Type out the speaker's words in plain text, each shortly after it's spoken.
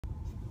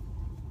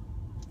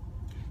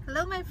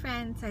Hello my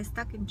friends, I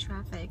stuck in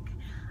traffic.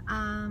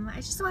 I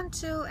just want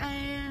to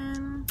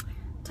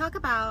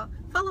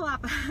follow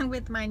up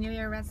with my New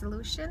Year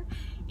resolution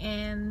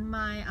and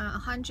my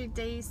 100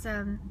 days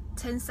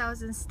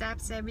 10,000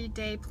 steps every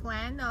day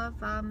plan of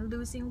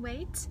losing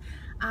weight.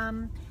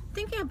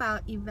 Thinking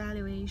about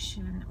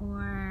evaluation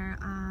or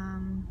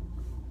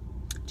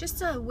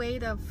just a way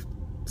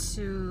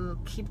to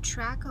keep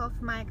track of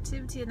my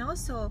activity, and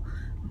also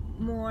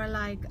more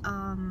like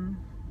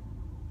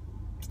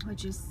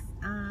which is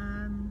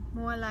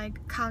more like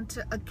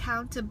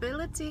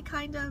accountability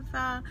kind of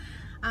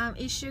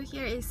issue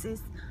here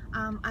is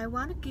I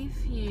want to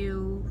give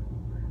you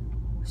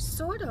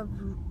sort of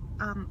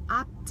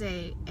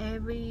update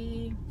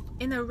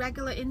in a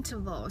regular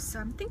interval. So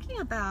I'm thinking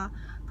about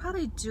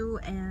probably do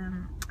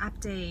an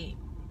update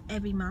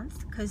every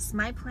month, because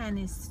my plan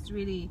is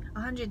really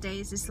 100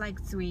 days is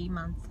like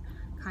 3-month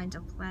kind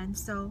of plan.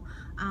 So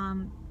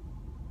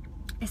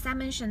as I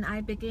mentioned,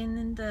 I begin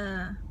in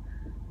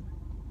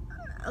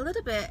a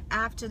little bit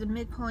after the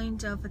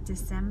midpoint of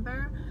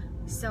December,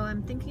 so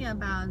I'm thinking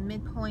about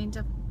midpoint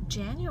of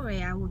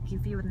January I will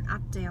give you an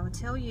update. I will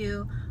tell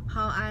you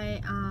how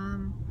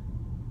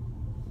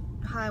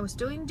I was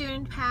doing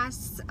during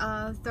past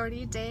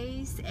 30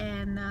 days,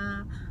 and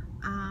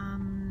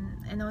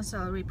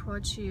also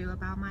report to you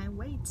about my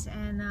weight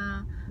and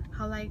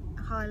how I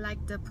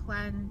like the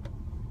plan,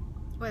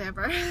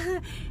 whatever.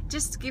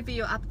 Just give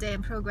you update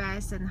and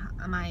progress and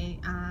my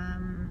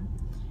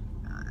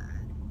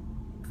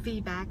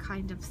feedback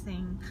kind of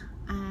thing.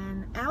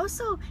 And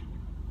also,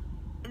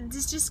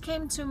 this just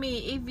came to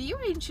me, if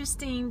you're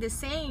interested in the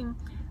same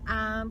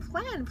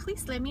plan,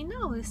 please let me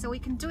know so we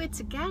can do it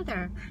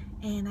together,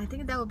 and I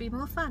think that would be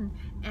more fun.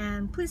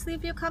 And please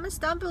leave your comments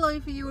down below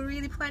if you were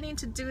really planning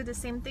to do the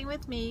same thing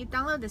with me.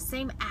 Download the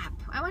same app.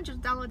 I want you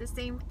to download the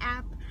same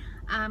app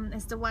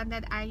as the one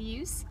that I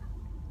use,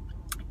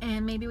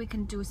 and maybe we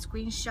can do a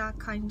screenshot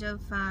kind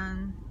of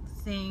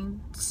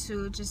thing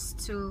to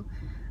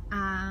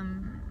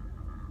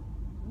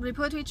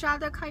report to each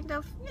other, kind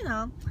of, you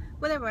know,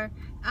 whatever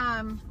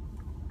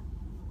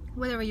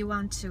you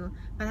want to,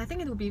 but I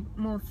think it will be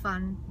more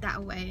fun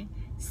that way.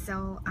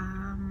 So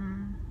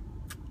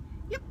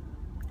yep,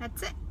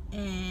 that's it,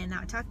 and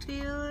I'll talk to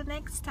you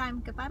next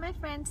time. Goodbye my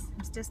friends.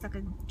 I'm still stuck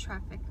in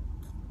traffic.